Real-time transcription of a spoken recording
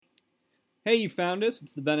Hey, you found us.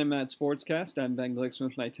 It's the Ben and Matt Sportscast. I'm Ben Glickson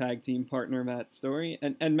with my tag team partner, Matt Story.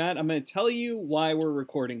 And Matt, I'm going to tell you why we're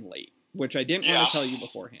recording late, which I didn't want Yeah. to tell you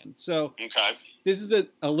beforehand. So, Okay. this is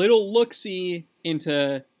a little look-see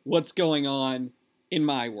into what's going on in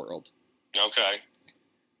my world. Okay.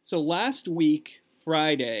 So, last week,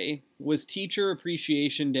 Friday, was Teacher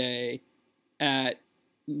Appreciation Day at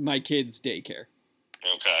my kid's daycare.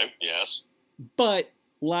 Okay. Yes. But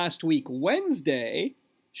last week, Wednesday,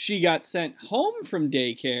 she got sent home from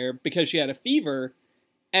daycare because she had a fever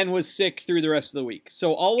and was sick through the rest of the week.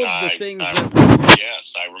 So all of the things that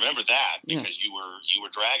yes, I remember that Yeah. because you were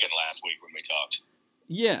dragging last week when we talked.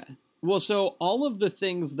 yeah. Well, so all of the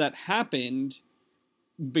things that happened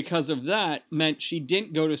because of that meant she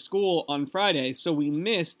didn't go to school on Friday, so we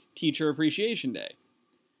missed Teacher Appreciation Day.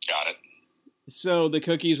 Got it. So the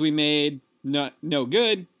cookies we made, no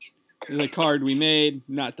good. The card we made,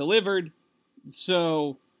 not delivered.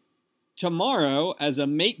 So tomorrow, as a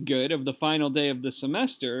make good of the final day of the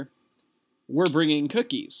semester, we're bringing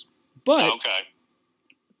cookies. But Okay.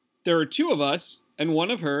 there are two of us and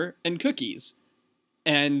one of her and cookies.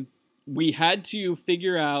 And we had to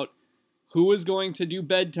figure out who was going to do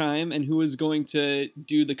bedtime and who was going to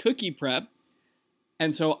do the cookie prep.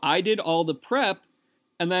 And so I did all the prep,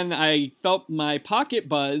 and then I felt my pocket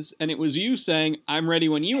buzz, and it was you saying, "I'm ready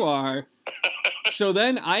when you are." So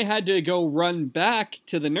then I had to go run back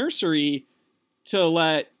to the nursery to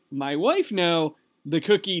let my wife know the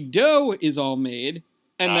cookie dough is all made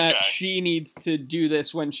and that Okay. she needs to do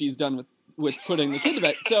this when she's done with putting the kid to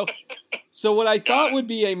bed. So what I Got thought it. would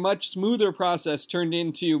be a much smoother process turned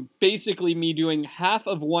into basically me doing half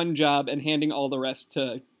of one job and handing all the rest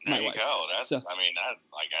to my There you wife. go. That's. So-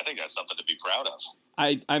 I think that's something to be proud of.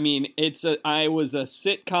 I mean, I was a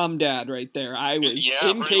sitcom dad right there. I was Yeah.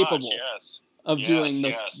 Pretty incapable much, yes. of Yes, doing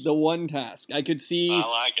yes. the one task. I could see I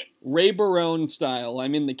like it. Ray Barone style.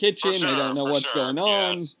 I'm in the kitchen. For sure. I don't know for what's sure. going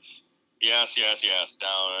on. Yes.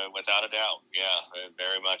 No, without a doubt. Yeah.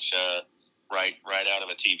 Very much. Right out of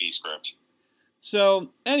a TV script.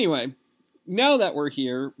 So anyway, now that we're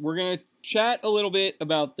here, we're gonna chat a little bit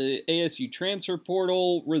about the ASU transfer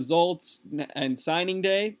portal results and signing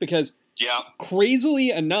day because Yeah. crazily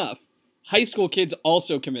enough, high school kids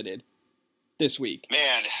also committed this week.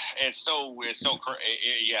 Man,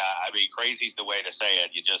 yeah. I mean, crazy's the way to say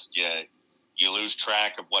it. You lose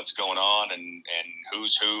track of what's going on and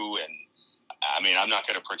who's who. And I mean, I'm not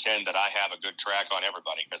going to pretend that I have a good track on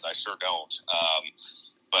everybody because I sure don't.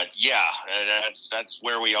 But yeah, that's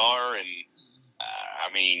where we are. And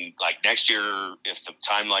I mean, like next year, if the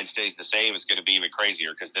timeline stays the same, it's going to be even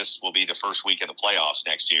crazier because this will be the first week of the playoffs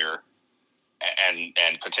next year.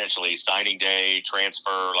 And potentially signing day,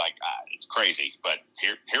 transfer, it's crazy. But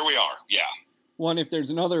here we are, yeah. One, if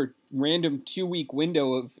there's another random 2-week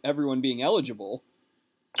window of everyone being eligible.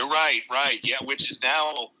 Right, yeah, which is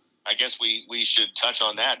now, I guess we should touch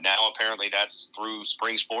on that. Now apparently that's through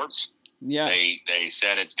spring sports. Yeah. They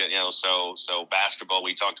said it's good, so basketball,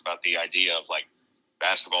 we talked about the idea of like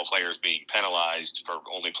basketball players being penalized for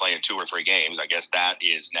only playing 2 or 3 games. I guess that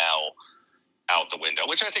is now out the window,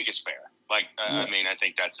 which I think is fair. I mean, I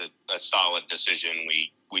think that's a solid decision.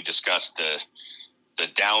 We discussed the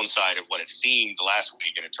downside of what it seemed last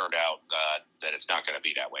week, and it turned out that it's not going to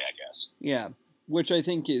be that way, I guess. Yeah, which I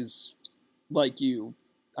think is, like you,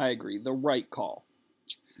 I agree, the right call.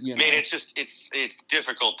 I mean, it's just it's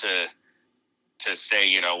difficult to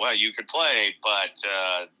say, well, you could play, but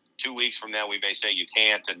 2 weeks from now we may say you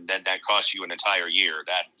can't, and then that costs you an entire year.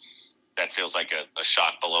 That feels like a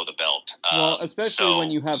shot below the belt. Well, especially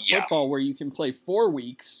when you have football where you can play 4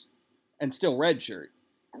 weeks and still redshirt.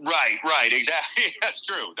 Right, exactly. That's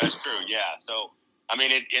true. Yeah. So, I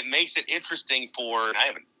mean, it makes it interesting and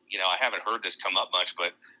I haven't heard this come up much,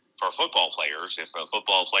 but for football players, if a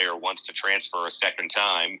football player wants to transfer a second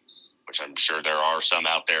time, which I'm sure there are some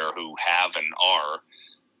out there who have and are,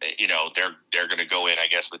 they're going to go in, I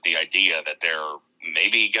guess, with the idea that they're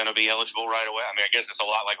maybe going to be eligible right away. I mean, I guess it's a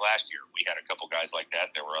lot like last year. We had a couple guys like that.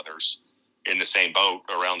 There were others in the same boat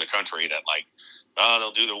around the country that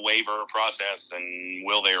they'll do the waiver process and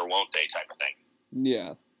will they or won't they type of thing.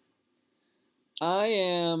 Yeah. I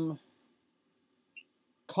am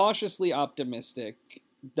cautiously optimistic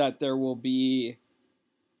that there will be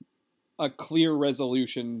a clear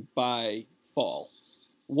resolution by fall,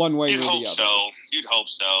 one way or the other. You'd hope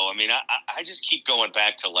so. I mean, I just keep going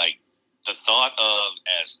back to the thought of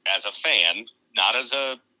as a fan, not as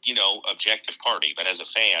a objective party, but as a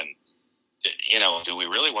fan, do we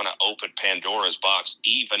really want to open Pandora's box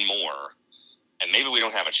even more? And maybe we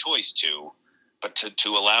don't have a choice to, but to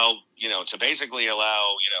allow, to basically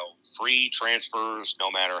allow, free transfers no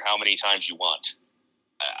matter how many times you want.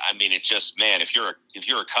 I mean, it just, man, if you're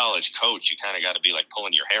a college coach, you kind of got to be like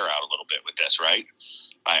pulling your hair out a little bit with this, right?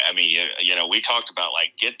 I mean, we talked about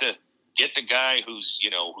like get the guy who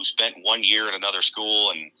spent 1 year at another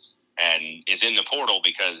school and is in the portal,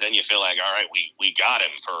 because then you feel like, all right, we got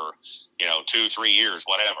him for 2-3 years,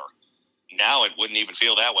 whatever. Now it wouldn't even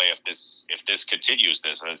feel that way if this continues.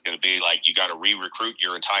 This it's going to be like you got to re-recruit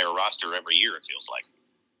your entire roster every year. It feels like.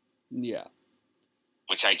 Yeah.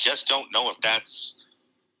 Which I just don't know if that's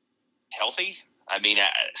healthy. I mean,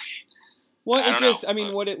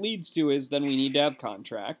 what it leads to is then we need to have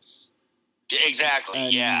contracts. Exactly.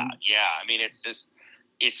 Yeah. I mean, it's just,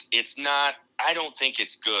 it's not. I don't think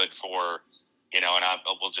it's good for, and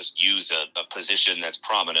we'll just use a position that's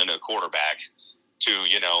prominent, a quarterback, to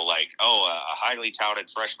a highly touted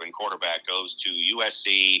freshman quarterback goes to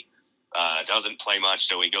USC, doesn't play much,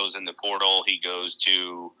 so he goes in the portal. He goes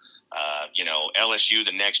to LSU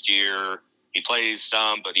the next year. He plays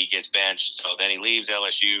some, but he gets benched. So then he leaves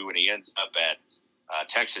LSU and he ends up at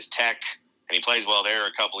Texas Tech, and he plays well there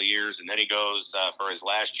a couple of years, and then he goes for his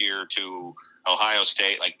last year to Ohio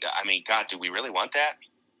State. Like, I mean, God, do we really want that?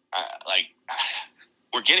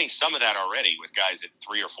 We're getting some of that already with guys at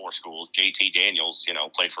 3 or 4 schools. JT Daniels,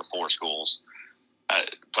 played for 4 schools.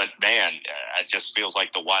 But man, it just feels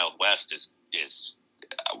like the Wild West is.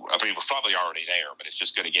 I mean, we're probably already there, but it's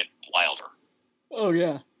just going to get wilder. Oh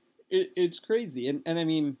yeah, it's crazy, and I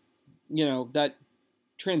mean, that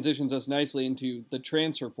transitions us nicely into the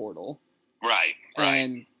transfer portal. Right.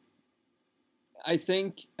 And I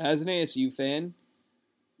think as an ASU fan,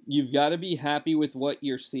 you've got to be happy with what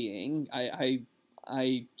you're seeing.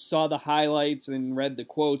 I saw the highlights and read the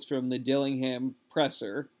quotes from the Dillingham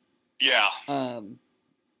presser. Yeah.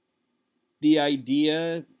 The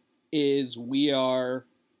idea is we are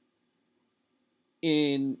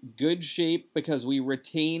in good shape because we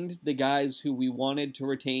retained the guys who we wanted to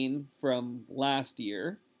retain from last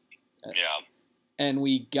year. Yeah. And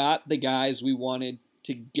we got the guys we wanted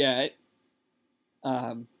to get.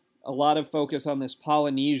 A lot of focus on this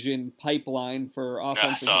Polynesian pipeline for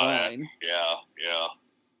offensive line. Yeah.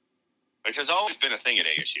 Which has always been a thing at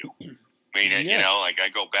ASU. I mean, I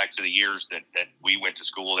go back to the years that we went to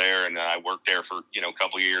school there, and I worked there for a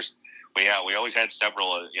couple of years. We always had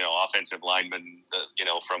several offensive linemen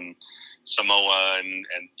from Samoa and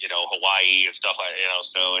Hawaii and stuff like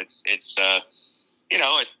So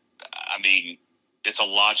it's a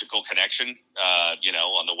logical connection.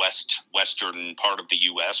 On the western part of the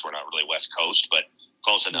U.S. We're not really West Coast, but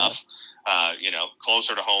close enough.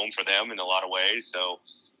 Closer to home for them in a lot of ways. So,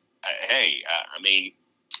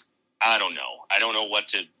 I don't know. I don't know what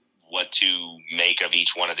to make of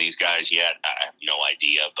each one of these guys yet. I have no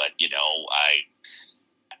idea, but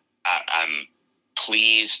I'm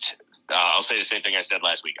pleased. I'll say the same thing I said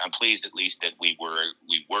last week. I'm pleased at least that we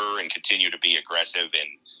were and continue to be aggressive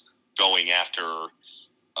in going after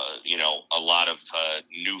a lot of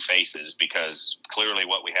new faces, because clearly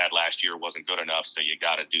what we had last year wasn't good enough. So you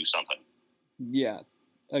got to do something. Yeah,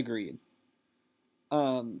 agreed.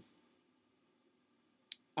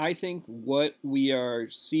 I think what we are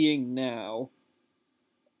seeing now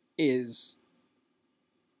is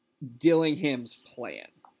Dillingham's plan,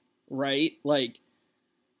 right? Like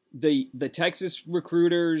the Texas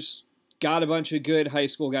recruiters got a bunch of good high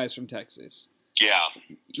school guys from Texas. Yeah.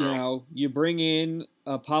 True. You bring in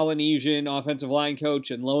a Polynesian offensive line coach,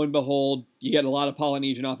 and lo and behold, you get a lot of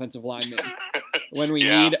Polynesian offensive linemen when we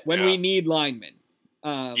need linemen.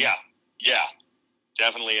 Yeah.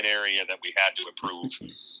 Definitely an area that we had to improve,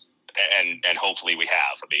 and hopefully we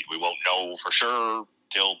have. I mean, we won't know for sure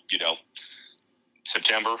till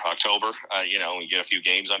September, October. We get a few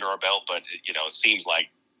games under our belt, but it seems like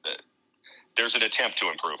there's an attempt to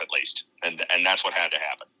improve at least, and that's what had to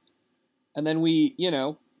happen. And then we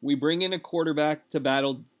bring in a quarterback to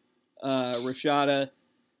battle Rashada.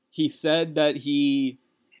 He said that he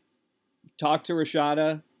talked to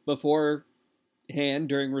Rashada beforehand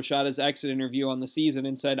during Rashada's exit interview on the season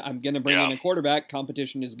and said, I'm going to bring in a quarterback.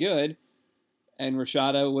 Competition is good. And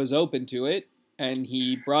Rashada was open to it. And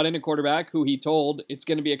he brought in a quarterback who he told, it's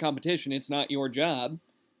going to be a competition. It's not your job.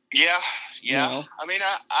 Yeah. I mean,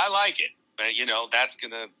 I like it. But, that's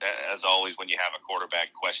going to, as always, when you have a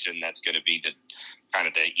quarterback question, that's going to be the kind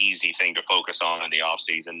of the easy thing to focus on in the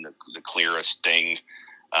offseason, the clearest thing.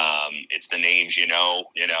 It's the names, I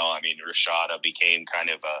mean, Rashada became kind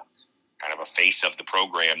of a face of the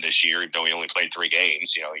program this year, even though he only played 3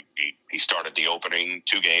 games. He started the opening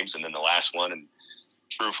 2 games and then the last one, and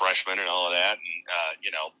true freshman and all of that.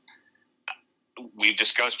 And, we've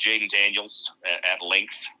discussed Jaden Daniels at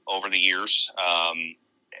length over the years,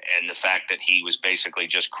 and the fact that he was basically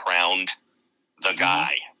just crowned the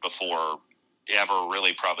guy before ever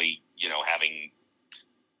really probably, having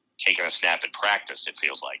taken a snap in practice. It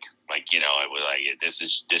feels like it was like,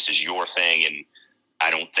 this is your thing, and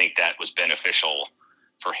I don't think that was beneficial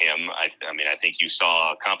for him. I think you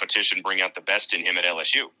saw competition bring out the best in him at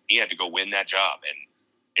LSU. He had to go win that job, and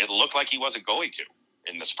it looked like he wasn't going to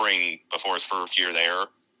in the spring before his first year there.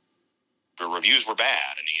 The reviews were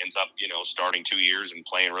bad, and he ends up, starting 2 years and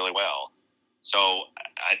playing really well. So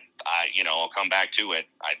I'll come back to it.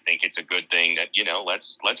 I think it's a good thing that,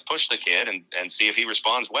 let's push the kid and see if he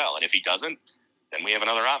responds well. And if he doesn't, then we have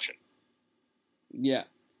another option. Yeah.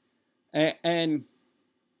 And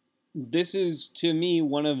this is, to me,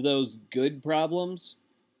 one of those good problems,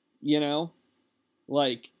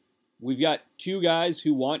 like, we've got two guys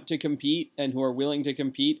who want to compete and who are willing to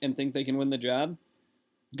compete and think they can win the job.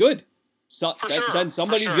 Good. So then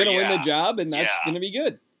somebody's going to win the job, and that's going to be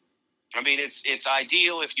good. I mean, it's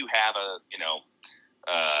ideal if you have a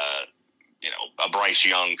Bryce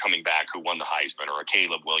Young coming back who won the Heisman, or a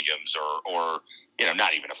Caleb Williams, or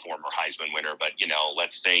not even a former Heisman winner, but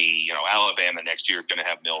let's say Alabama next year is going to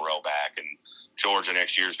have Milroe back, and Georgia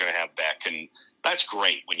next year is going to have Beck, and that's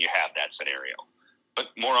great when you have that scenario. But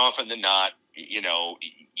more often than not, you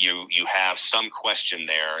have some question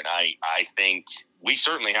there, and I think we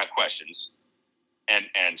certainly have questions.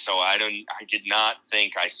 And so I did not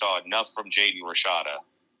think I saw enough from Jaden Rashada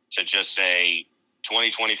to just say,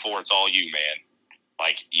 2024, it's all you, man.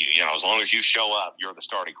 Like, as long as you show up, you're the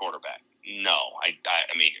starting quarterback. No, I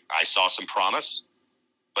mean, I saw some promise,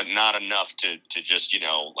 but not enough to just,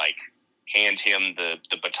 hand him the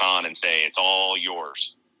baton and say, it's all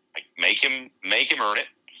yours. Like, make him earn it.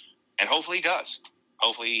 And hopefully he does.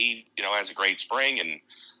 Hopefully he, has a great spring and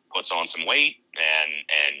puts on some weight and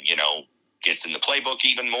gets in the playbook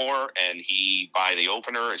even more. And he, by the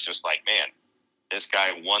opener, is just like, man, this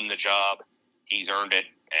guy won the job. He's earned it.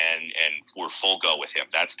 And we're full go with him.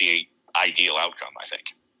 That's the ideal outcome, I think.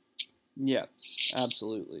 Yeah,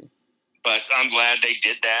 absolutely. But I'm glad they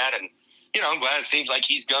did that. And, I'm glad it seems like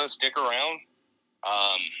he's going to stick around.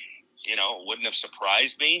 It wouldn't have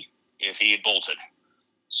surprised me if he had bolted.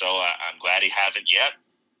 So I'm glad he hasn't yet.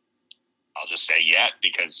 I'll just say yet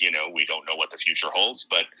because, we don't know what the future holds.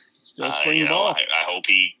 But, still spring ball. I hope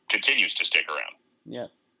he continues to stick around. Yeah.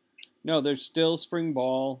 No, there's still spring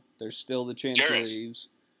ball. There's still the chance he leaves.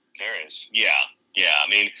 There is. Yeah. I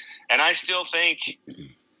mean, and I still think,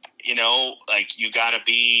 you gotta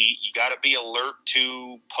be alert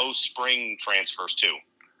to post-spring transfers too.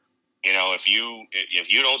 If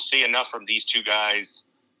you don't see enough from these two guys,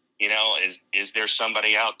 is there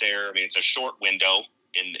somebody out there? I mean, it's a short window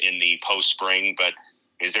in the post-spring, but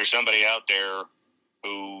is there somebody out there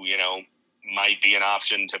who, might be an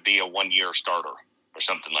option to be a one-year starter or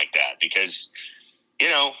something like that? Because,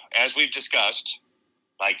 as we've discussed,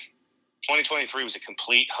 2023 was a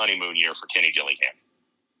complete honeymoon year for Kenny Dillingham.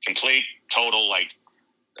 Complete, total,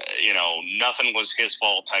 nothing was his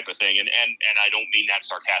fault type of thing. And I don't mean that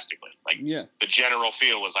sarcastically. The general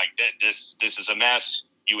feel was like, this is a mess.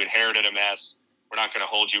 You inherited a mess. We're not going to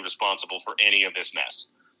hold you responsible for any of this mess.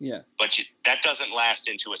 Yeah. But that doesn't last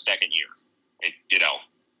into a second year.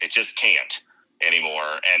 It just can't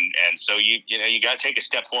anymore. And so you got to take a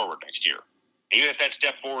step forward next year. Even if that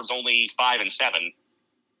step forward is only 5 and 7,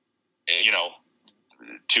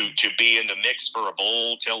 to be in the mix for a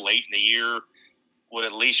bowl till late in the year would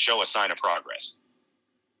at least show a sign of progress.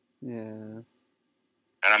 Yeah. And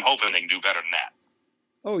I'm hoping they can do better than that.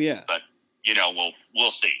 Oh yeah. But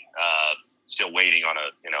we'll see. Still waiting on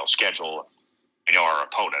a schedule. We know our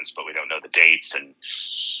opponents, but we don't know the dates and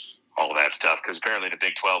all of that stuff, because apparently the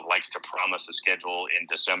Big 12 likes to promise a schedule in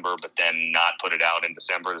December, but then not put it out in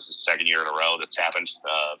December. This is the second year in a row that's happened.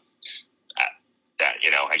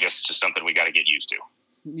 I guess it's just something we got to get used to.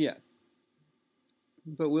 Yeah.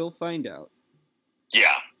 But we'll find out.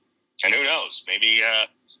 Yeah. And who knows? Maybe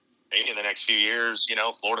in the next few years,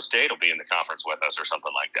 Florida State will be in the conference with us or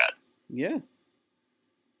something like that. Yeah.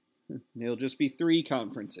 It'll just be 3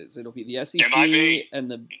 conferences. It'll be the SEC and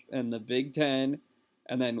the Big Ten,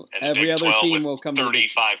 and then every other team will come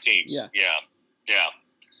 35 to teams. Yeah.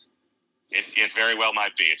 It very well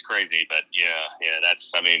might be. It's crazy, but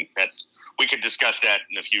that's we could discuss that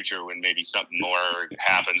in the future when maybe something more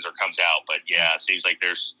happens or comes out. But yeah, it seems like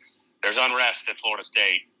there's unrest at Florida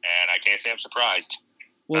State, and I can't say I'm surprised.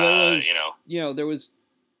 Well, there was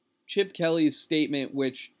Chip Kelly's statement,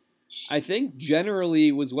 which I think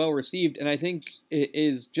generally was well received, and I think it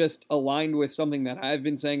is just aligned with something that I've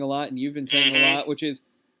been saying a lot and you've been saying a lot, which is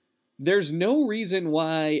there's no reason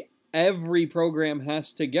why every program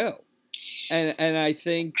has to go. And I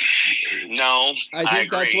think no, I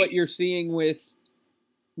think that's agree. what you're seeing with,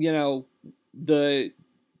 the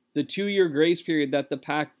 2-year grace period that the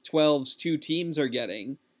Pac-12's 2 teams are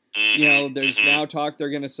getting. There's now talk they're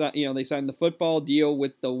going to they signed the football deal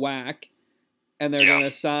with the WAC, and they're going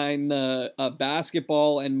to sign the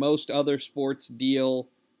basketball and most other sports deal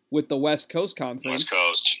with the West Coast Conference. West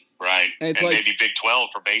Coast, right. And maybe Big 12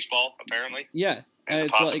 for baseball, apparently. Yeah. As a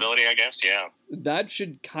possibility, I guess, yeah. That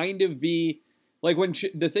should kind of be, like, when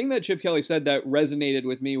the thing that Chip Kelly said that resonated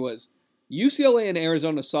with me was, UCLA and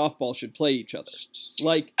Arizona softball should play each other.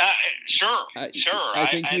 Like, sure. I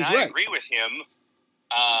think he's right. I agree with him.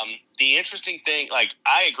 The interesting thing, like,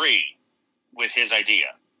 I agree with his idea.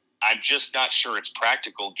 I'm just not sure it's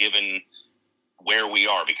practical given where we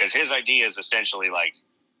are, because his idea is essentially like,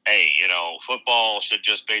 hey, football should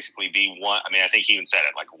just basically be one. I mean, I think he even said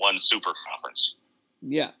it, like one super conference.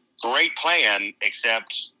 Yeah. Great plan,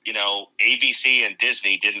 except, ABC and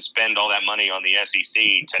Disney didn't spend all that money on the SEC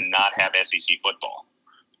to not have SEC football.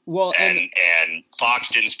 Well, and Fox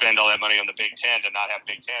didn't spend all that money on the Big Ten to not have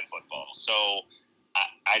Big Ten football. So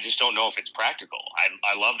I just don't know if it's practical.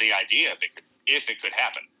 I love the idea if it could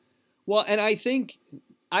happen. Well, and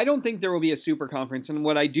I don't think there will be a super conference. And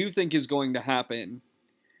what I do think is going to happen,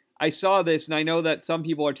 I saw this, and I know that some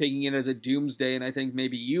people are taking it as a doomsday, and I think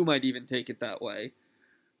maybe you might even take it that way.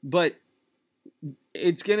 But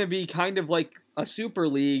it's going to be kind of like a super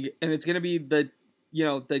league, and it's going to be the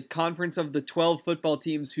conference of the 12 football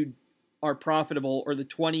teams who are profitable, or the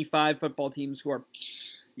 25 football teams who are,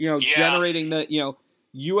 generating the,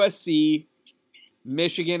 USC,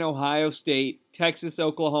 Michigan, Ohio State, Texas,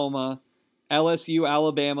 Oklahoma, LSU,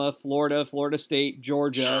 Alabama, Florida State,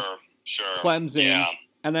 Georgia, Clemson. Yeah.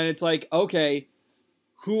 And then it's like, okay,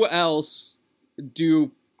 who else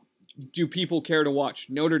do people care to watch?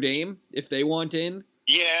 Notre Dame, if they want in?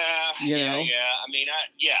 Yeah. I mean,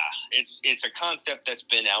 it's a concept that's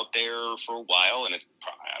been out there for a while, and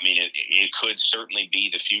it could certainly be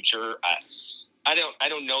the future. I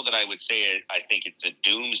don't know that I would say it. I think it's a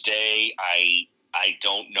doomsday. I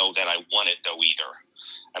don't know that I want it though either.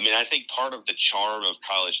 I mean, I think part of the charm of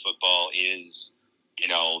college football is,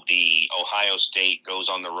 the Ohio State goes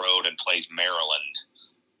on the road and plays Maryland,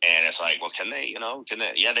 and it's like, well, can they?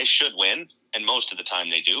 Yeah, they should win, and most of the time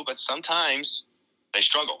they do, but sometimes they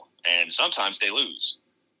struggle, and sometimes they lose,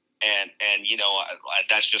 and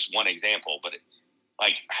that's just one example. But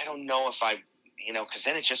I don't know if because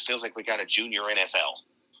then it just feels like we got a junior NFL.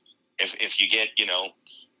 If you get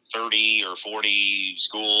 30 or 40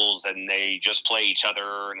 schools and they just play each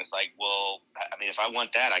other, and it's like, well, I mean, if I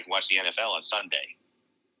want that, I can watch the NFL on Sunday.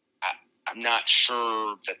 I'm not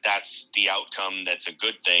sure that that's the outcome that's a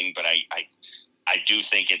good thing, but I do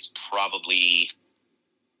think it's probably,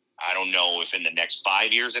 I don't know if in the next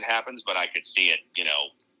 5 years it happens, but I could see it,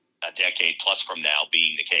 a decade plus from now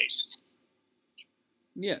being the case.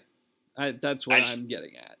 Yeah, that's what I'm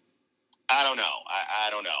getting at. I don't know. I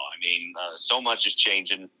don't know. I mean, so much is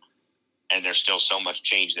changing, and there's still so much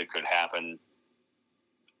change that could happen.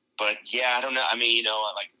 But, yeah, I don't know. I mean,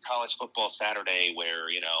 like college football Saturday where,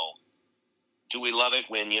 do we love it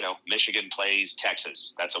when, Michigan plays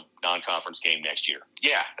Texas? That's a non-conference game next year.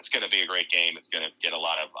 Yeah, it's going to be a great game. It's going to get a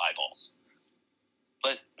lot of eyeballs.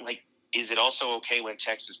 But, is it also okay when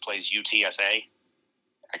Texas plays UTSA?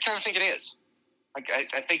 I kind of think it is. I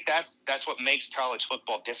think that's what makes college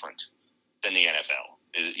football different than the NFL.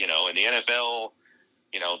 In the NFL,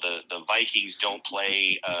 the Vikings don't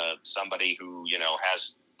play somebody who,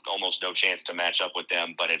 has almost no chance to match up with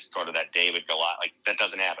them, but it's sort of that David Goliath. That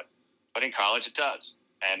doesn't happen. But in college, it does.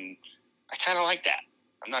 And I kind of like that.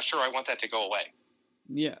 I'm not sure I want that to go away.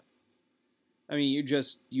 Yeah. I mean,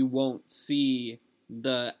 you won't see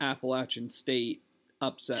the Appalachian State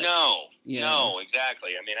upsets. No,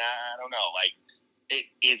 exactly. I mean, I don't know.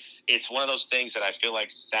 It's one of those things that I feel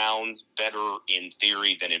like sounds better in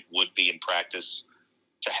theory than it would be in practice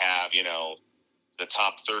to have, the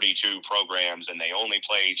top 32 programs and they only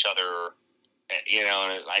play each other. And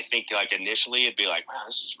I think initially it'd be like, wow,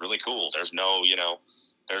 this is really cool. There's no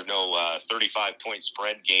 35-point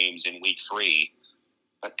spread games in week 3.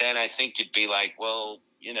 But then I think it'd be like, well,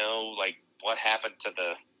 what happened to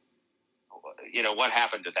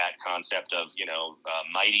that concept of,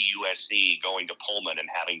 mighty USC going to Pullman and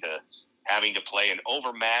having to play an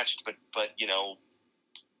overmatched, but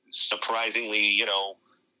surprisingly,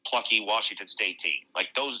 plucky Washington State team.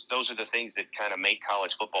 Those are the things that kind of make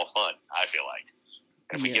college football fun, I feel like.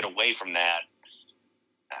 And if we get away from that,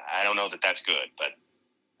 I don't know that that's good, but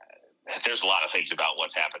there's a lot of things about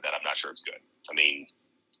what's happened that I'm not sure it's good. I mean,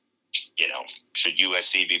 should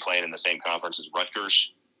USC be playing in the same conference as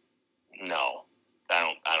Rutgers? No,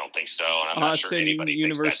 I don't think so, and I'm not sure anybody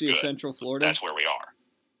University thinks that's of good. Central Florida. That's where we are.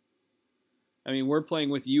 I mean, we're playing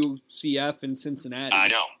with UCF in Cincinnati. I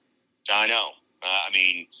know.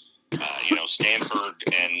 Stanford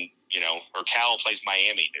and or Cal plays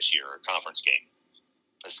Miami this year, a conference game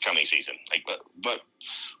this coming season. Like, but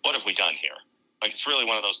what have we done here? Like, it's really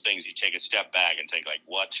one of those things you take a step back and think, like,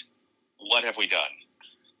 what have we done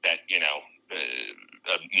that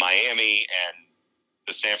Miami and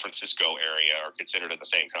the San Francisco area are considered in the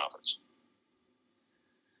same conference?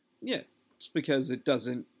 Yeah, it's because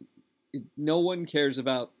no one cares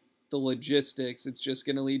about the logistics. It's just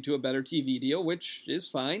going to lead to a better TV deal, which is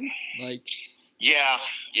fine. Like, yeah,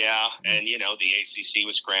 and the ACC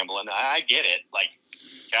was scrambling. I get it. Like,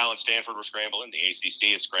 Cal and Stanford were scrambling. The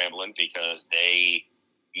ACC is scrambling because they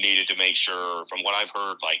needed to make sure, from what I've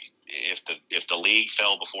heard, like if the league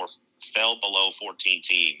fell below 14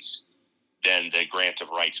 teams, then the grant of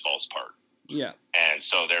rights falls apart. Yeah. And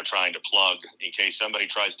so they're trying to plug, in case somebody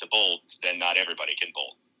tries to bolt, then not everybody can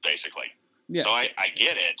bolt, basically. Yeah. So I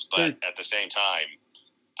get it, but at the same time,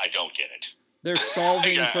 I don't get it. They're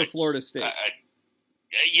solving for Florida State.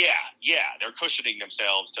 Yeah. They're cushioning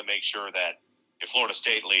themselves to make sure that if Florida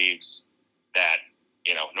State leaves, that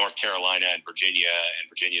North Carolina and Virginia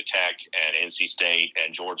Tech and NC State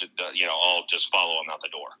and Georgia, all just follow them out the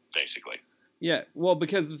door, basically. Yeah, well,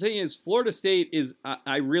 because the thing is, Florida State is,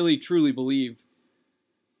 I really truly believe,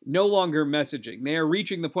 no longer messaging. They are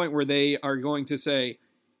reaching the point where they are going to say,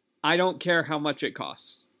 I don't care how much it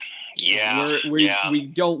costs. Yeah, we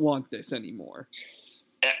don't want this anymore.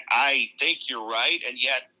 I think you're right, and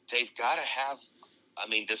yet they've got to have. I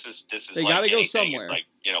mean, this is they like got to go anything. somewhere. It's like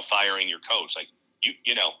firing your coach. Like you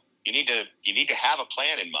need to have a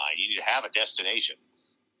plan in mind. You need to have a destination.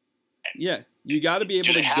 Yeah, you got to be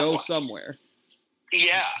able to go somewhere.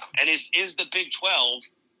 Yeah, and is the Big 12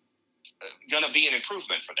 going to be an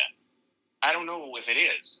improvement for them? I don't know if it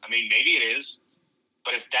is. I mean, maybe it is,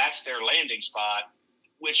 but if that's their landing spot,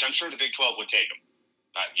 which I'm sure the Big 12 would take them.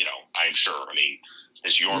 I'm sure. I mean,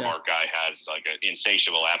 this Yormark guy has like an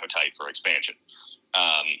insatiable appetite for expansion.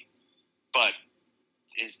 But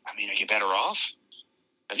are you better off?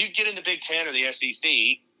 If you get in the Big 10 or the SEC,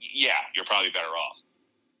 yeah, you're probably better off.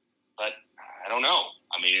 But I don't know.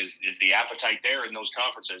 I mean, is the appetite there in those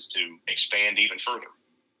conferences to expand even further?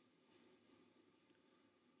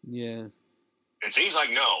 Yeah. It seems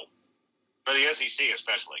like no, for the SEC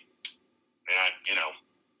especially.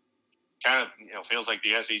 And feels like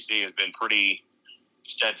the SEC has been pretty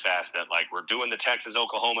steadfast that, like, we're doing the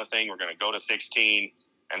Texas-Oklahoma thing. We're going to go to 16,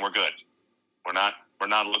 and we're good. We're not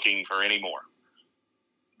looking for any more.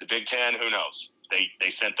 The Big Ten, who knows? They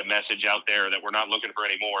sent the message out there that we're not looking for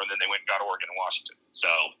any more, and then they went and got Oregon and Washington. So,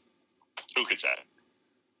 who could say?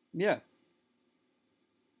 Yeah.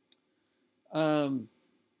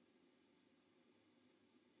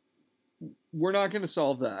 We're not going to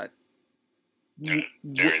solve that. There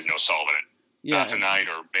is no solving it. Yeah. Not tonight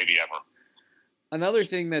or maybe ever. Another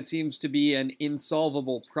thing that seems to be an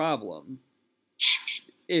insolvable problem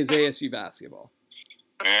is ASU basketball.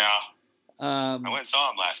 Yeah. I went and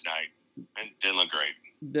saw him last night. It didn't look great.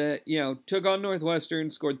 Took on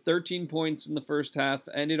Northwestern, scored 13 points in the first half,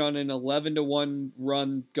 ended on an 11-1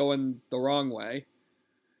 run going the wrong way.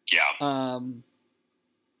 Yeah.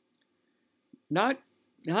 Not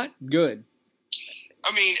good.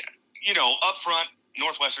 I mean, up front,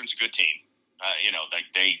 Northwestern's a good team.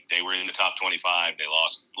 They were in the top 25. They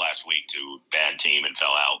lost last week to a bad team and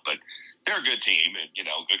fell out, but they're a good team. And,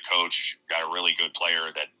 good coach, got a really good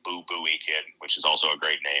player, that Boo Buie kid, which is also a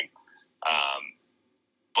great name.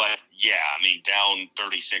 But yeah, I mean, down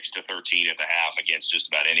 36-13 at the half against just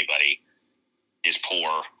about anybody is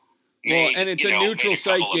poor. And it's a neutral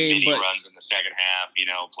site game, but runs in the second half.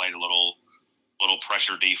 Played a little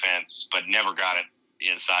pressure defense, but never got it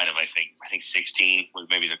inside of I think 16 was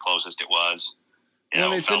maybe the closest it was.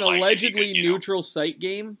 When it's an allegedly neutral site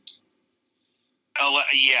game.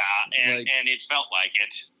 And it felt like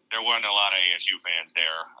it. There weren't a lot of ASU fans there.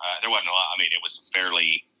 There wasn't a lot. I mean, it was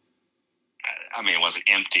fairly. It wasn't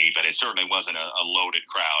empty, but it certainly wasn't a loaded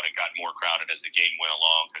crowd. It got more crowded as the game went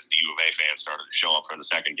along because the U of A fans started to show up for the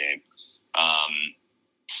second game.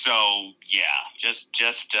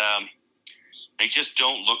 They just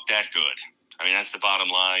don't look that good. I mean, that's the bottom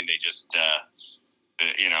line. They just,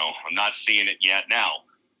 I'm not seeing it yet. Now,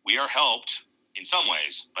 we are helped in some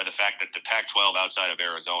ways by the fact that the Pac-12 outside of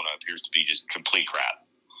Arizona appears to be just complete crap.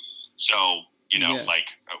 So,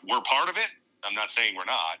 we're part of it. I'm not saying we're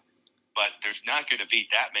not. But there's not going to be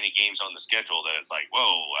that many games on the schedule that it's like,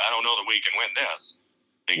 whoa, I don't know that we can win this.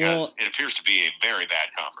 because it appears to be a very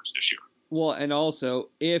bad conference this year. Well, and also,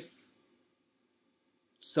 if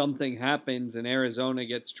something happens and Arizona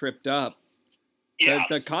gets tripped up,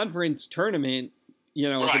 the conference tournament,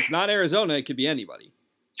 if it's not Arizona, it could be anybody.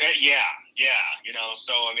 Yeah.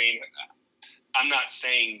 So, I mean, I'm not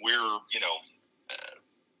saying we're,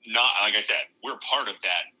 not, like I said, we're part of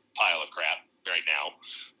that pile of crap right now.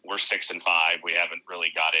 We're 6-5. We haven't really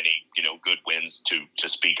got any, good wins to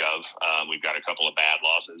speak of. We've got a couple of bad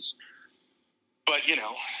losses. But,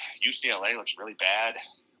 UCLA looks really bad.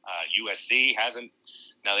 USC hasn't.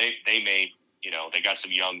 Now, they may, they got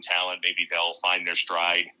some young talent. Maybe they'll find their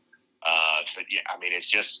stride. But, yeah, I mean, it's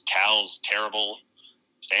just Cal's terrible.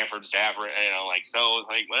 Stanford's average,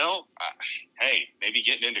 hey, maybe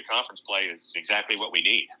getting into conference play is exactly what we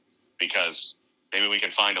need because maybe we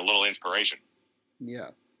can find a little inspiration.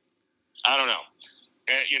 Yeah. I don't know.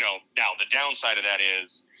 Now the downside of that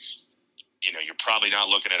is, you're probably not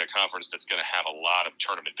looking at a conference that's going to have a lot of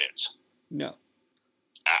tournament bids. No.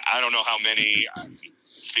 I don't know how many.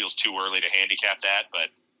 It feels too early to handicap that,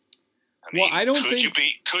 but I mean,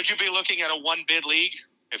 could you be looking at a one bid league?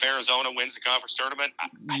 If Arizona wins the conference tournament, I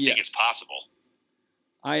think it's possible.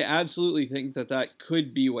 I absolutely think that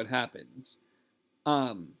could be what happens.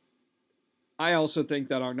 I also think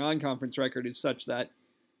that our non-conference record is such that,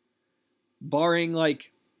 barring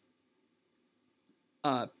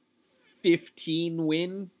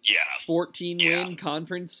 15-win, 14-win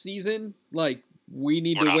conference season, we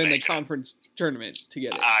need to win the conference tournament to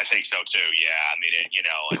get it. I think so too. Yeah, I mean,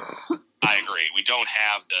 I agree. We don't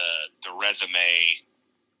have the resume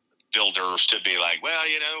builders to be like, well,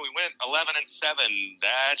 we went 11-7.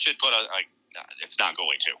 That should put it's not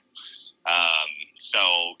going to.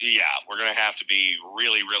 So yeah, we're going to have to be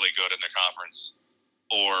really, really good in the conference,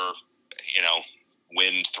 or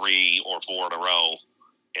win 3 or 4 in a row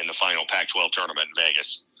in the final Pac-12 tournament in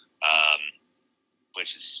Vegas,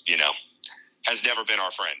 which is has never been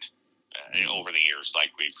our friend over the years.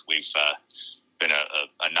 We've been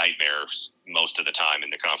a nightmare most of the time in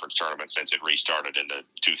the conference tournament since it restarted in the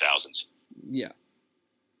 2000s. Yeah.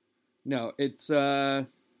 No, it's not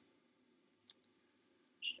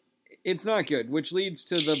good, which leads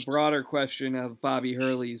to the broader question of Bobby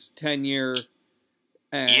Hurley's tenure.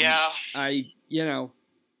 And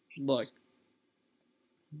look,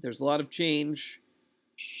 there's a lot of change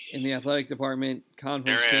in the athletic department,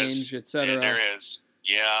 conference change, etc. There is.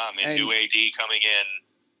 Yeah, I mean, new AD coming in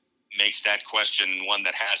makes that question one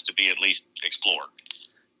that has to be at least explored.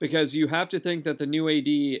 Because you have to think that the new AD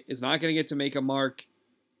is not going to get to make a mark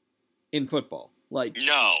in football.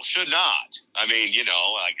 No, should not. I mean,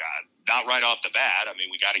 not right off the bat. I mean,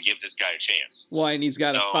 we got to give this guy a chance. Well, and he's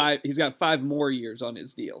got 5 more years on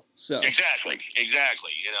his deal. So exactly.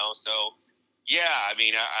 So yeah, I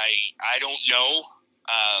mean, I don't know.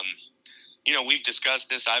 We've discussed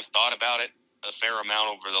this. I've thought about it a fair amount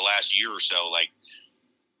over the last year or so.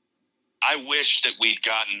 I wish that we'd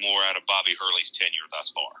gotten more out of Bobby Hurley's tenure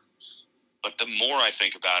thus far. But the more I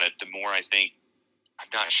think about it, the more I think I'm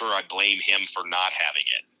not sure I blame him for not having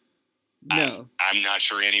it. No. I'm not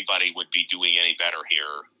sure anybody would be doing any better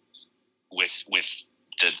here with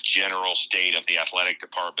the general state of the athletic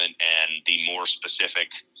department and the more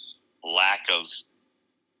specific lack of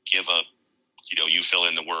you fill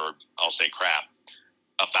in the word, I'll say crap,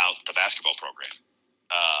 about the basketball program.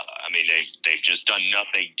 I mean, they've just done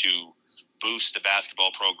nothing to boost the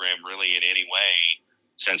basketball program really in any way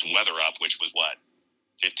since Weather Up, which was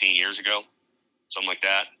 15 years ago, something like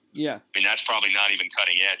that. Yeah. I mean, that's probably not even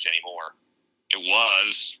cutting edge anymore. It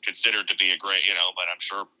was considered to be a great, but I'm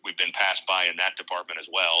sure we've been passed by in that department as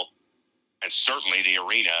well. And certainly the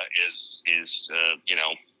arena is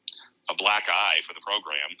a black eye for the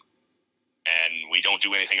program, and we don't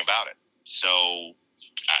do anything about it. So,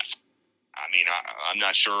 I'm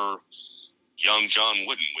not sure young John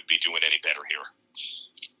Wooden would be doing any better here.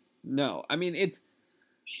 No, I mean,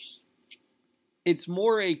 it's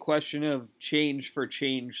more a question of change for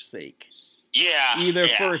change's sake. Yeah. Either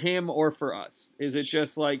for him or for us. Is it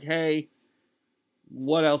just hey,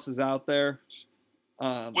 what else is out there?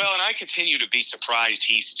 Well, and I continue to be surprised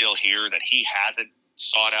he's still here, that he hasn't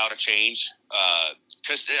sought out a change.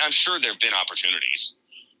 Because I'm sure there have been opportunities,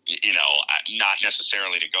 not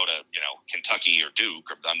necessarily to go to, Kentucky or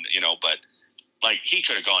Duke, but he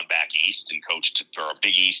could have gone back east and coached for a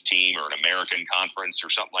Big East team or an American conference or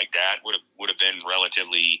something like that. Would have been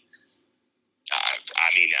relatively, I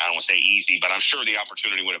don't want to say easy, but I'm sure the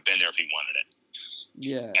opportunity would have been there if he wanted it.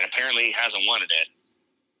 Yeah. And apparently he hasn't wanted it,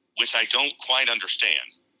 which I don't quite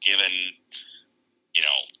understand, given,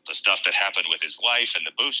 the stuff that happened with his wife and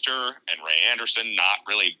the booster and Ray Anderson not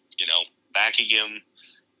really, backing him.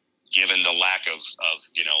 given the lack of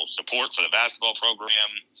support for the basketball program.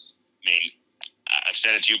 I mean, I've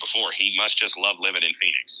said it to you before. He must just love living in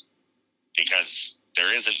Phoenix, because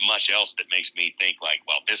there isn't much else that makes me think like,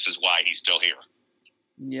 well, this is why he's still here.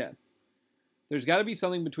 Yeah. There's got to be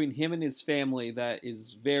something between him and his family that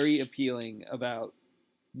is very appealing about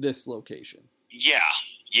this location. Yeah,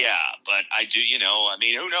 but I do, I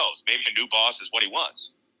mean, who knows? Maybe a new boss is what he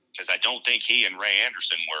wants, because I don't think he and Ray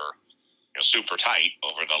Anderson were super tight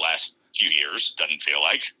over the last few years. Doesn't feel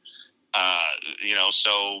like.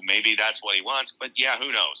 So maybe that's what he wants. But yeah,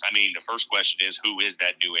 who knows? I mean, the first question is, who is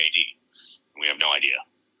that new AD? We have no idea.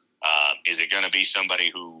 Is it going to be somebody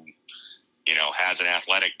who, has an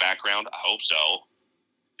athletic background? I hope so.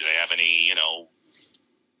 Do they have any,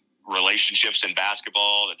 relationships in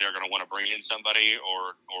basketball that they're going to want to bring in somebody,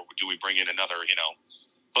 or do we bring in another,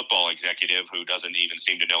 football executive who doesn't even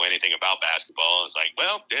seem to know anything about basketball? It's like,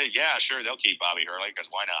 well, yeah, sure, they'll keep Bobby Hurley, because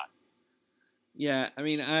why not? Yeah, I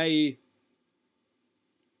mean,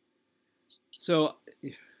 so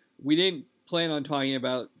we didn't plan on talking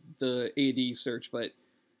about the AD search, but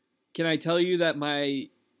can I tell you that my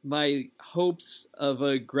hopes of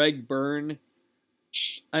a Greg Byrne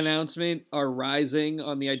announcement are rising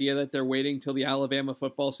on the idea that they're waiting till the Alabama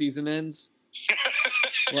football season ends?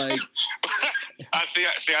 Like, I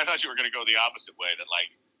thought you were going to go the opposite way, that like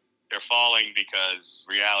they're falling because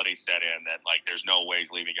reality set in, that like there's no way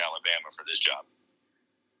he's leaving Alabama for this job.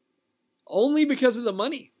 Only because of the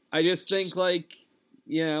money. I just think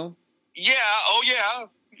Yeah. Oh yeah.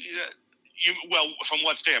 Well, from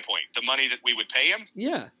what standpoint? The money that we would pay him?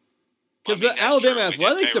 Yeah. Because the Alabama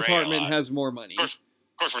athletic department has more money. Of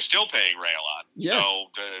course, we're still paying Ray a lot. Yeah. So,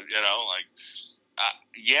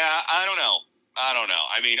 I don't know.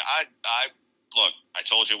 I mean, I look, I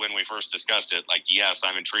told you when we first discussed it, like, yes,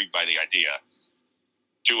 I'm intrigued by the idea.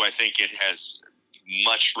 Do I think it has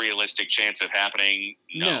much realistic chance of happening?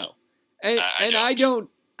 No. And I don't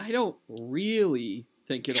really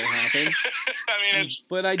think it'll happen. I mean, it's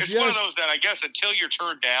one of those that I guess until you're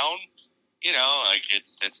turned down, like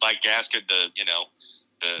it's like asking the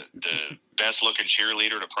best looking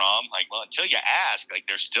cheerleader to prom. Like, well, until you ask, like,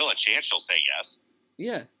 there's still a chance she'll say yes.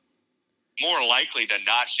 Yeah. More likely than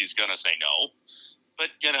not, she's gonna say no. But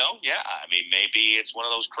yeah, I mean, maybe it's one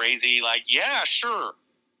of those crazy, like, yeah, sure,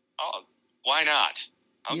 why not?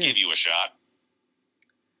 I'll give you a shot.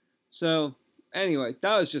 So anyway,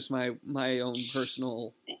 that was just my own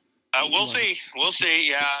personal. We'll see.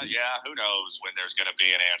 Yeah. Who knows when there's going to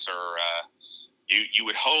be an answer? You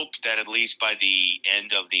would hope that at least by the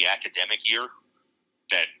end of the academic year,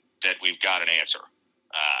 that we've got an answer.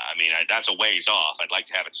 I mean, that's a ways off. I'd like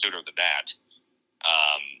to have it sooner than that.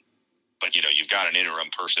 But you've got an interim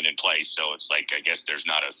person in place, so it's like, I guess there's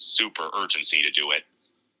not a super urgency to do it.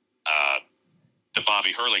 The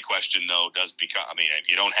Bobby Hurley question, though, does become. I mean, if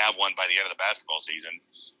you don't have one by the end of the basketball season,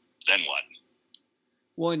 then what?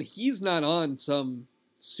 Well, and he's not on some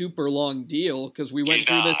super long deal, because we went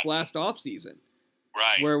through this last offseason.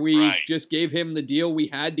 Right. Where we just gave him the deal we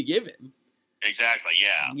had to give him. Exactly,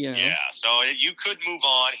 yeah. Yeah. So you could move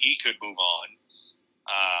on. He could move on.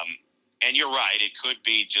 And you're right. It could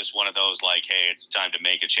be just one of those, like, hey, it's time to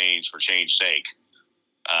make a change for change's sake.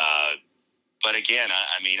 But again,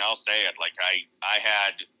 I mean, I'll say it. Like, I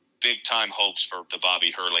had big-time hopes for the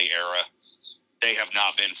Bobby Hurley era. They have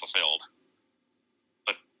not been fulfilled.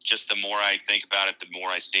 But just the more I think about it, the more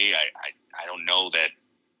I see, I don't know that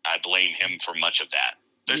I blame him for much of that.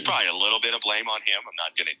 There's probably a little bit of blame on him. I'm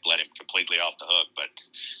not going to let him completely off the hook,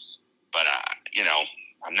 but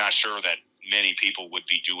I'm not sure that many people would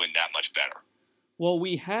be doing that much better. Well,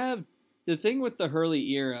 we have the thing with the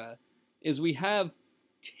Hurley era is we have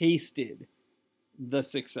tasted the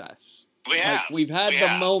success. We've had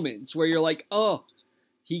the moments where you're like, oh,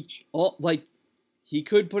 he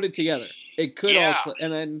could put it together. It could all,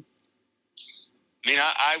 and then. I mean,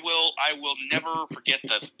 I will never forget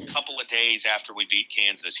the couple of days after we beat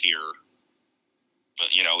Kansas here.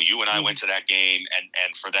 But, you and I went to that game,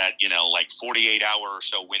 and for that, 48-hour or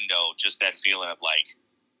so window, just that feeling of like,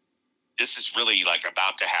 this is really like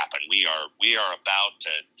about to happen. We are about to,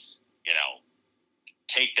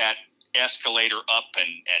 take that escalator up and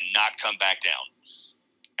not come back down.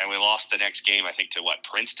 And we lost the next game, I think, to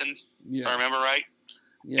Princeton, if I remember right.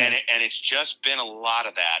 Yeah. And it's just been a lot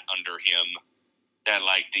of that under him. That,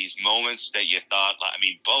 like, these moments that you thought, I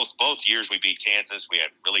mean, both years we beat Kansas, we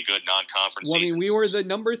had really good non-conference seasons. I mean, we were the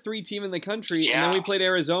number 3 team in the country, and then we played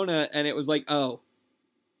Arizona, and it was like, oh,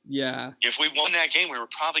 yeah. If we won that game, we were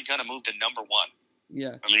probably going to move to number 1.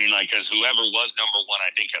 Yeah. I mean, like, because whoever was number 1,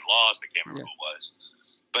 I think, had lost. I can't remember who it was.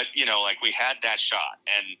 But, we had that shot.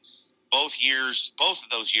 And both of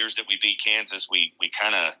those years that we beat Kansas, we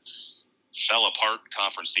kind of fell apart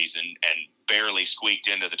conference season and barely squeaked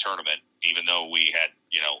into the tournament, even though we had,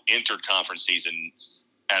 entered conference season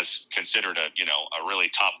as considered a really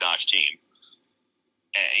top-notch team.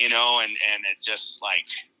 And it's just like,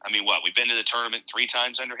 we've been to the tournament 3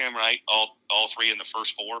 times under him, right? All 3 in the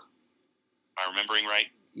first 4. Am I remembering right?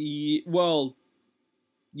 Well,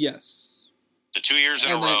 yes. The 2 years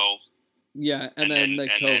in a row. Yeah, and then the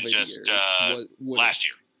COVID year. Last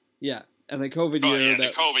year. Yeah, and the COVID year. Yeah,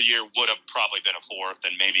 the COVID year would have probably been a 4th,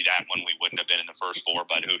 and maybe that one we wouldn't have been in the first 4,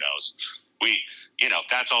 but who knows?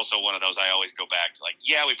 That's also one of those I always go back to,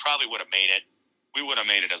 we probably would have made it. We would have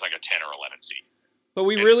made it as like a 10 or 11 seed. But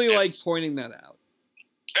we really like pointing that out.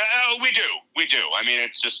 We do.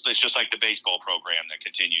 It's just like the baseball program that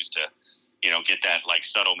continues to, get that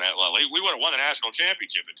subtle. Well, we would have won the national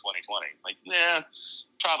championship in 2020.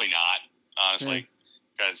 Probably not, honestly,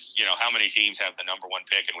 because how many teams have the number 1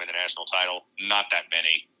 pick and win the national title? Not that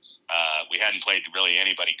many. We hadn't played really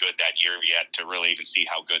anybody good that year yet to really even see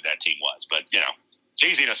how good that team was. But it's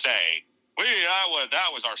easy to say. That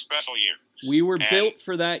was our special year. We were built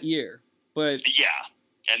for that year. But yeah,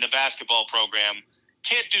 and the basketball program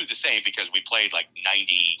can't do the same because we played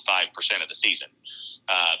 95% of the season.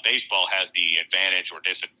 Baseball has the advantage or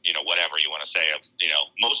whatever you want to say of,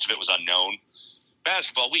 most of it was unknown.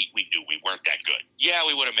 Basketball, we knew we weren't that good. Yeah,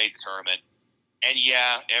 we would have made the tournament. And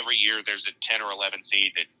yeah, every year there's a 10 or 11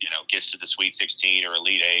 seed that, gets to the Sweet 16 or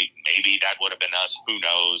Elite 8. Maybe that would have been us. Who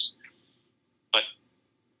knows? But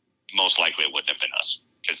most likely it wouldn't have been us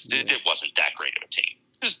because it wasn't that great of a team.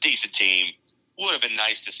 It was a decent team. Would have been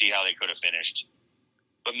nice to see how they could have finished.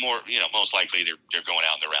 But most likely they're going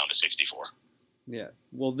out in the round of 64. Yeah.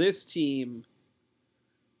 Well, this team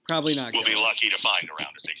probably not. We'll be lucky to find a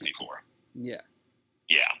round of 64. Yeah.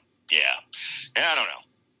 Yeah. I don't know.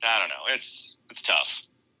 It's tough.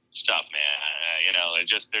 It's tough, man.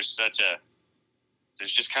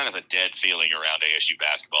 There's just kind of a dead feeling around ASU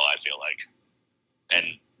basketball, I feel like.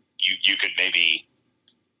 And you could maybe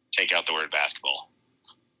take out the word basketball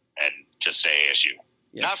and just say ASU.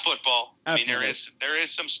 Yeah. Not football. Absolutely. There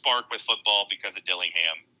is some spark with football because of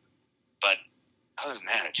Dillingham, but other than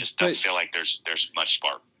that, it just doesn't feel like there's much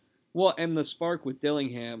spark. Well, and the spark with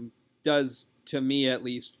Dillingham does, to me at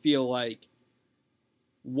least, feel like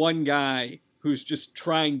one guy who's just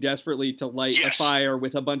trying desperately to light a fire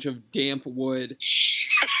with a bunch of damp wood.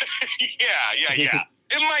 Yeah.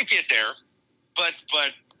 It might get there, but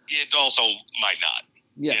it also might not.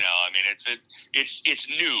 Yeah. It's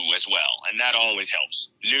new as well, and that always helps.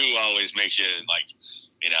 New always makes you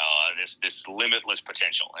this limitless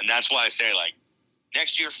potential, and that's why I say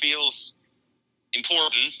next year feels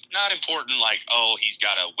important. Not important he's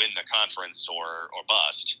got to win the conference or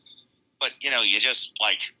bust, but you just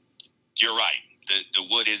you're right. The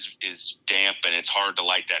wood is damp and it's hard to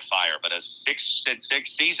light that fire. But a 6-6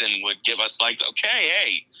 season would give us okay,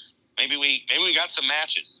 hey, maybe we got some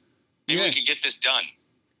matches. Maybe we can get this done.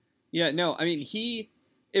 Yeah, no,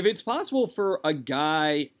 if it's possible for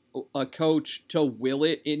a coach to will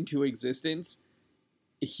it into existence,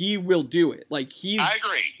 he will do it. I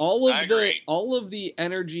agree. All of the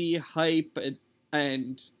energy, hype,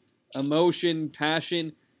 and emotion,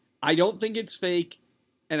 passion, I don't think it's fake.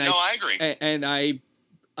 And I agree. And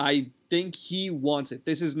I think he wants it.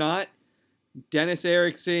 This is not Dennis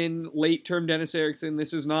Erickson, late-term Dennis Erickson.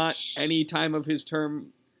 This is not any time of his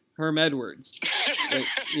term Herm Edwards.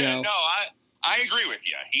 No, I agree with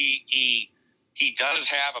you. He does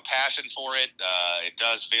have a passion for it. It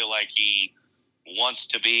does feel like he wants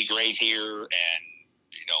to be great here and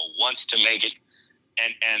wants to make it.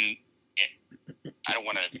 And I don't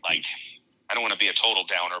want to be a total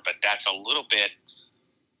downer, but that's a little bit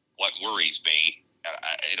what worries me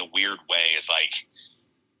in a weird way. Is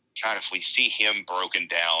God, if we see him broken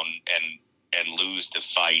down and lose the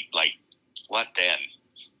fight, what then?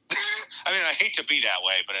 I hate to be that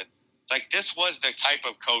way, but this was the type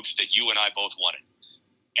of coach that you and I both wanted.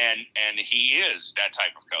 And he is that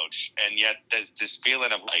type of coach. And yet there's this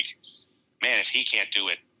feeling of man, if he can't do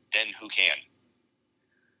it, then who can?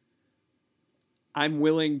 I'm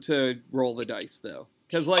willing to roll the dice, though.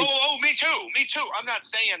 Because me too. I'm not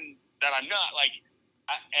saying that I'm not,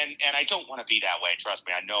 and I don't want to be that way. Trust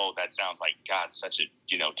me. I know that sounds like, God, such a,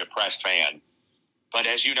 depressed fan. But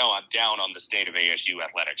as you know, I'm down on the state of ASU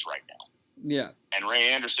athletics right now. Yeah. And Ray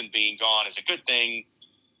Anderson being gone is a good thing,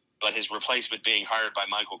 but his replacement being hired by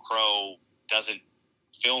Michael Crow doesn't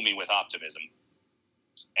fill me with optimism.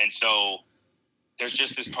 And so there's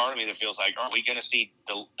just this part of me that feels aren't we going to see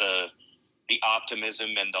the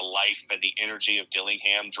optimism and the life and the energy of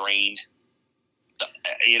Dillingham drained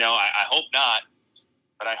I hope not,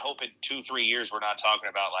 but I hope in 2-3 years we're not talking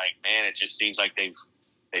about like, man, it just seems like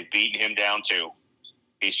they've beaten him down too.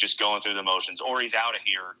 He's just going through the motions, or he's out of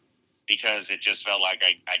here because it just felt like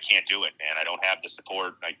I can't do it, man. I don't have the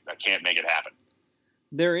support. I can't make it happen.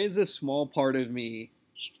 There is a small part of me,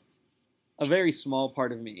 a very small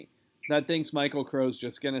part of me, that thinks Michael Crow's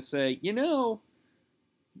just going to say,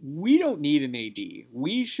 we don't need an AD.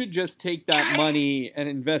 We should just take that money and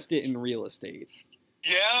invest it in real estate.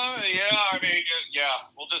 Yeah. I mean, yeah.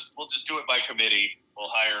 We'll just do it by committee. We'll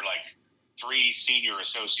hire like 3 senior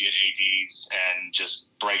associate ADs and just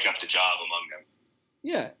break up the job among them.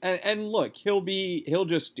 Yeah, and look, he'll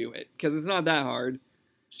just do it because it's not that hard.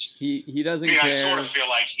 He doesn't care. I sort of feel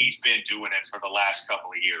like he's been doing it for the last couple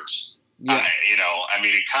of years. Yeah.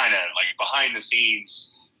 It kind of like behind the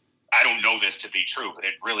scenes. I don't know this to be true, but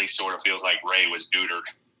it really sort of feels like Ray was neutered.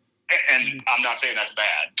 And I'm not saying that's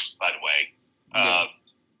bad, by the way. Yeah.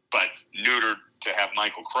 But neutered to have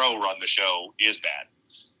Michael Crow run the show is bad.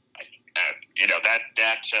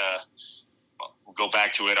 We'll go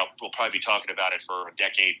back to it. We'll probably be talking about it for a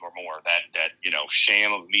decade or more. That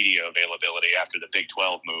sham of media availability after the Big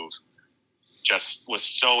 12 move just was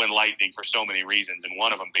so enlightening for so many reasons, and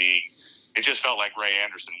one of them being it just felt like Ray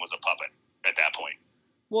Anderson was a puppet at that point.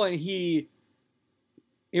 Well, and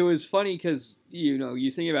it was funny because,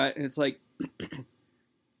 you think about it, and it's like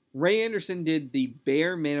Ray Anderson did the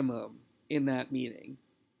bare minimum in that meeting.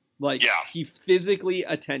 Like, he physically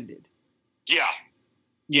attended. Yeah.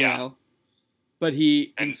 You know? But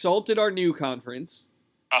he insulted our new conference.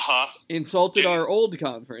 Insulted our old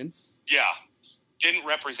conference. Yeah. Didn't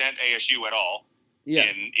represent ASU at all. Yeah.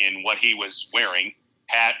 In what he was wearing.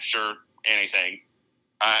 Hat, shirt, anything.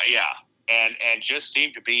 And just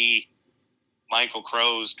seemed to be Michael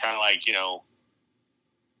Crow's kind of like,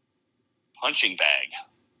 punching bag.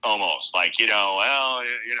 Almost like,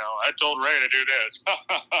 I told Ray to do this.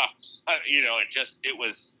 It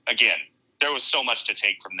was, again, there was so much to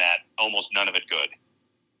take from that, almost none of it good.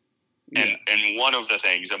 Yeah. And one of the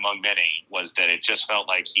things among many was that it just felt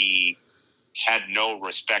like he had no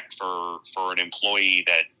respect for an employee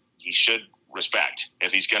that he should respect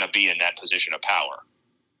if he's going to be in that position of power.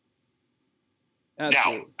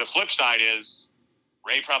 Absolutely. Now, the flip side is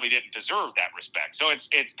Ray probably didn't deserve that respect. So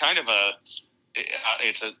it's kind of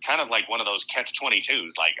kind of like one of those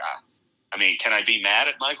catch-22s. Like, can I be mad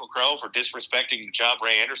at Michael Crow for disrespecting the job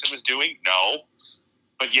Ray Anderson was doing? No.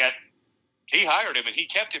 But yet, he hired him and he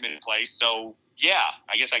kept him in place. So, yeah,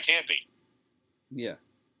 I guess I can be. Yeah.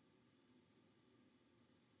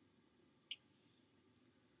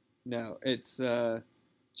 No, it's a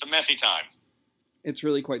messy time. It's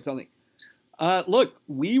really quite something. Look,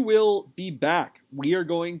 we will be back. We are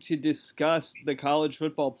going to discuss the college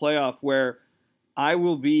football playoff where I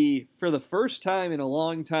will be, for the first time in a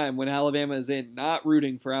long time, when Alabama is in, not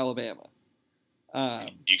rooting for Alabama.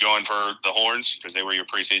 You going for the Horns because they were your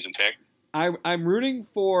preseason pick? I'm rooting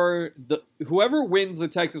for whoever wins the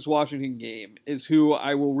Texas-Washington game is who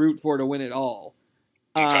I will root for to win it all.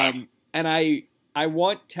 Okay. And I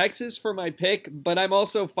want Texas for my pick, but I'm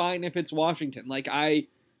also fine if it's Washington. Like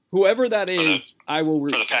whoever that is, I will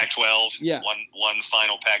root for the Pac-12. Yeah, one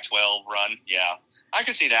final Pac-12 run. Yeah. I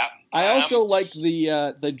can see that. I also like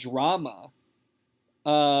the drama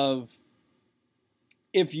of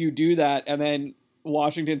if you do that and then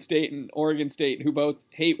Washington State and Oregon State, who both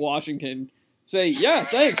hate Washington, say, yeah,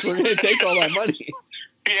 thanks, we're going to take all that money.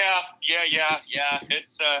 Yeah.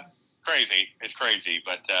 It's crazy. It's crazy.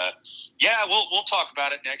 But, we'll talk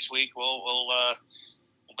about it next week. We'll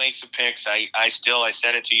make some picks. I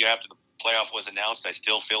said it to you after the playoff was announced. I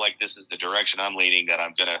still feel like this is the direction I'm leaning, that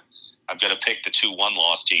I'm gonna pick the 2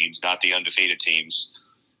 one-loss teams, not the undefeated teams,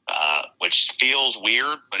 which feels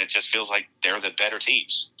weird, but it just feels like they're the better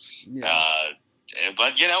teams. Yeah.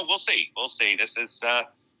 But we'll see. We'll see. This is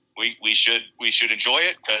we should enjoy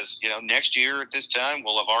it because next year at this time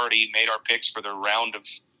we'll have already made our picks for the round of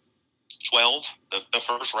 12, the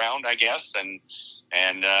first round, I guess, and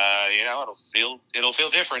it'll feel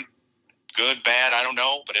different. Good, bad, I don't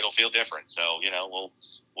know, but it'll feel different. So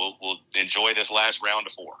we'll enjoy this last round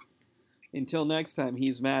of 4. Until next time,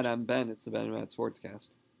 he's Matt. I'm Ben. It's the Ben and Matt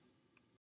Sportscast.